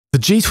The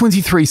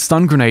G23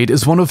 stun grenade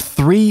is one of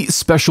 3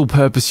 special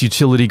purpose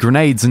utility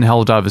grenades in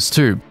Helldivers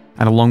 2,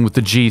 and along with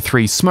the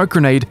G3 smoke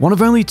grenade, one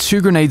of only 2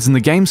 grenades in the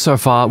game so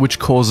far which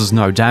causes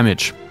no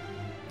damage.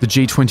 The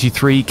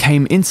G23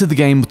 came into the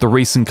game with the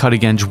recent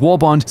cutting edge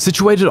warbond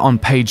situated on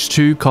page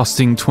 2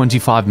 costing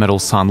 25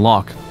 medals to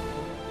unlock.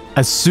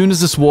 As soon as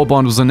this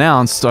warbond was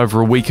announced over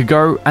a week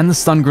ago and the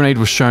stun grenade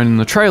was shown in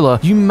the trailer,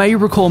 you may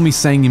recall me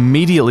saying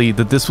immediately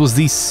that this was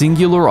the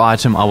singular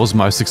item I was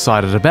most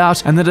excited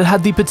about and that it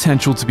had the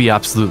potential to be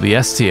absolutely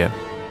S tier.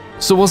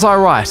 So was I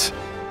right?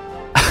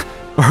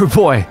 Oh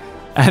boy,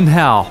 and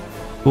how?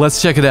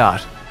 Let's check it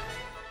out.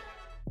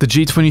 The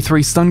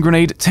G23 stun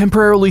grenade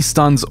temporarily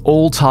stuns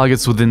all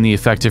targets within the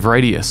effective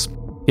radius.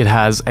 It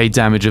has a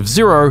damage of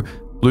 0,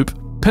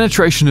 loop,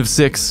 penetration of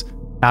 6,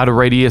 outer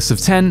radius of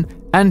 10,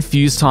 and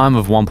fuse time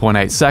of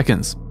 1.8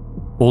 seconds.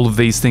 All of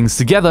these things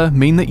together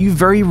mean that you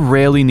very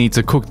rarely need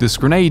to cook this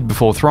grenade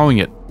before throwing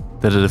it,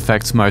 that it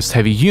affects most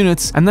heavy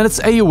units, and that its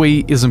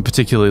AoE isn't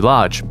particularly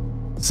large.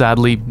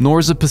 Sadly, nor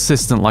is it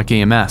persistent like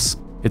EMS.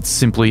 It's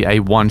simply a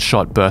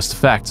one-shot burst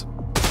effect.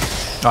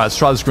 Alright, let's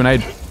try this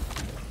grenade.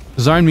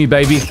 Zone me,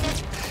 baby.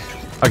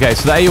 Okay,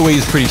 so the AoE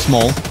is pretty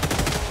small.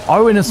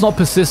 Oh, and it's not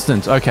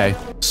persistent. Okay.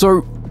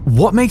 So,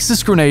 what makes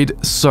this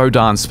grenade so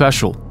darn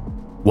special?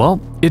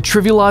 Well, it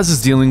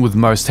trivializes dealing with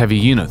most heavy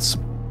units.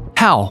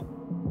 How?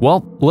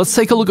 Well, let's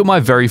take a look at my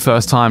very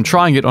first time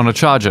trying it on a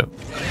charger.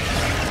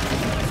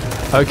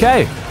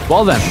 Okay,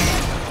 well then.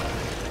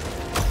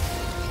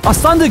 I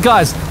stunned it,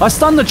 guys! I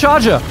stunned the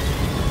charger!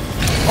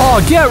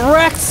 Oh, get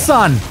wrecked,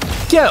 son!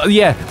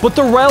 Yeah, but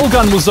the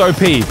railgun was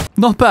OP.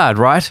 Not bad,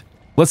 right?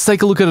 Let's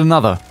take a look at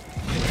another.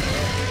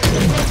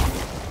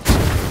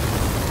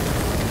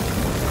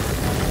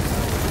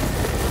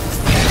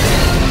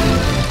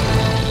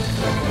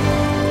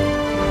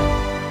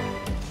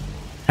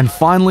 And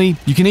finally,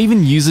 you can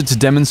even use it to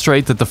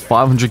demonstrate that the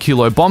 500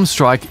 kilo bomb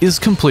strike is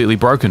completely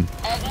broken.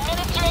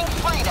 Administering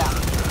freedom.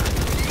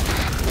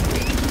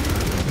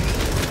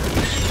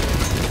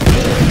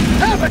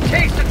 Have a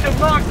taste of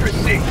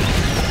democracy!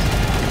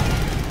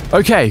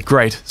 Okay,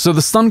 great. So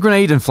the stun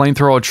grenade and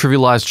flamethrower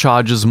trivialized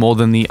charges more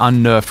than the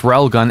unnerfed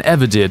railgun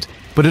ever did,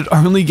 but it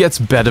only gets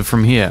better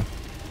from here.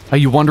 Are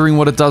you wondering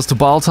what it does to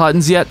Bile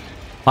Titans yet?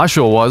 I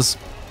sure was.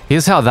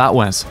 Here's how that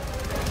went.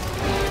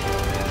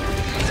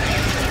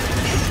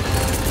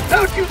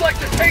 How'd you like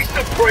the taste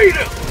of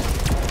freedom?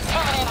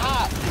 Coming in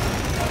hot.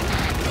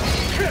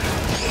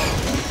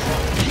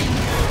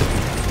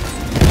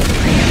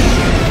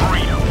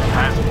 Freedom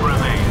has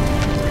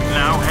prevailed.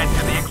 Now head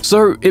to the...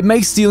 So it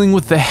makes dealing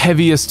with the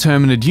heaviest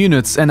Terminid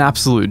units an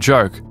absolute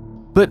joke.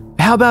 But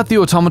how about the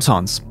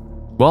automatons?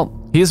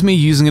 Well, here's me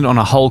using it on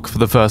a Hulk for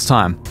the first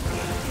time.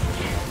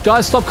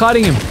 Guys, stop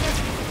kiting him!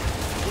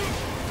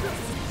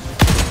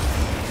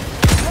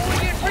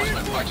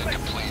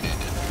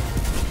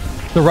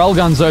 The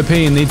railgun's OP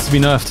and needs to be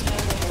nerfed.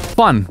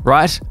 Fun,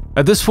 right?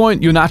 At this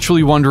point, you're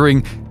naturally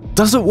wondering,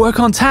 does it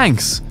work on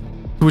tanks?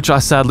 To which I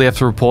sadly have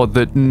to report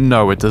that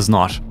no, it does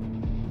not.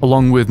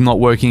 Along with not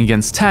working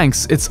against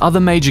tanks, its other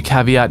major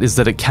caveat is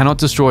that it cannot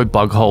destroy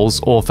bug holes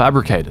or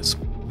fabricators.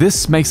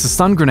 This makes the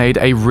stun grenade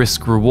a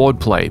risk-reward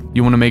play.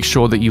 You want to make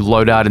sure that you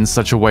load out in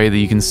such a way that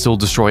you can still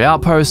destroy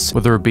outposts,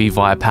 whether it be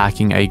via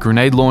packing a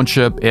grenade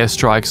launcher,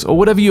 airstrikes, or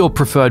whatever your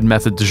preferred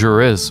method du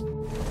jour is.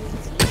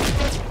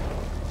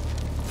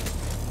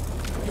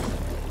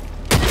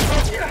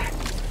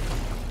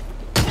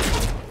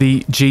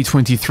 The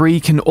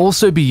G23 can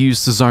also be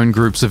used to zone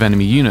groups of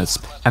enemy units,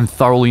 and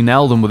thoroughly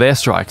nail them with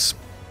airstrikes.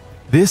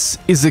 This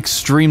is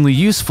extremely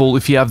useful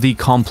if you have the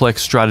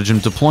complex stratagem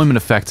deployment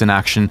effect in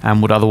action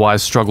and would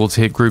otherwise struggle to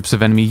hit groups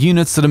of enemy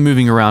units that are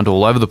moving around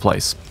all over the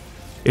place.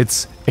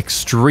 It's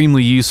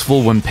extremely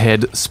useful when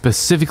paired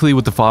specifically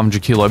with the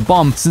 500 kilo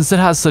bomb since it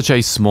has such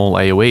a small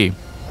AoE.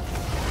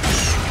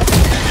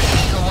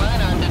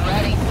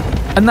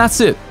 And that's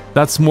it.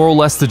 That's more or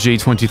less the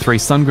G23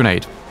 stun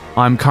grenade.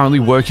 I'm currently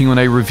working on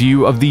a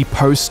review of the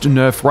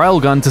post-nerf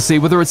railgun to see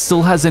whether it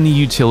still has any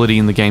utility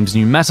in the game's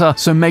new meta,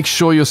 so make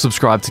sure you're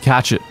subscribed to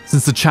catch it.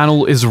 Since the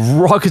channel is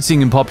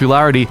rocketing in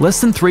popularity, less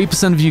than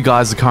 3% of you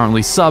guys are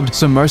currently subbed,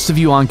 so most of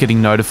you aren't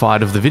getting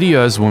notified of the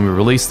videos when we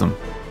release them.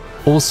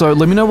 Also,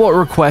 let me know what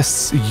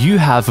requests you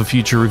have for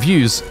future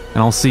reviews, and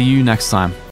I'll see you next time.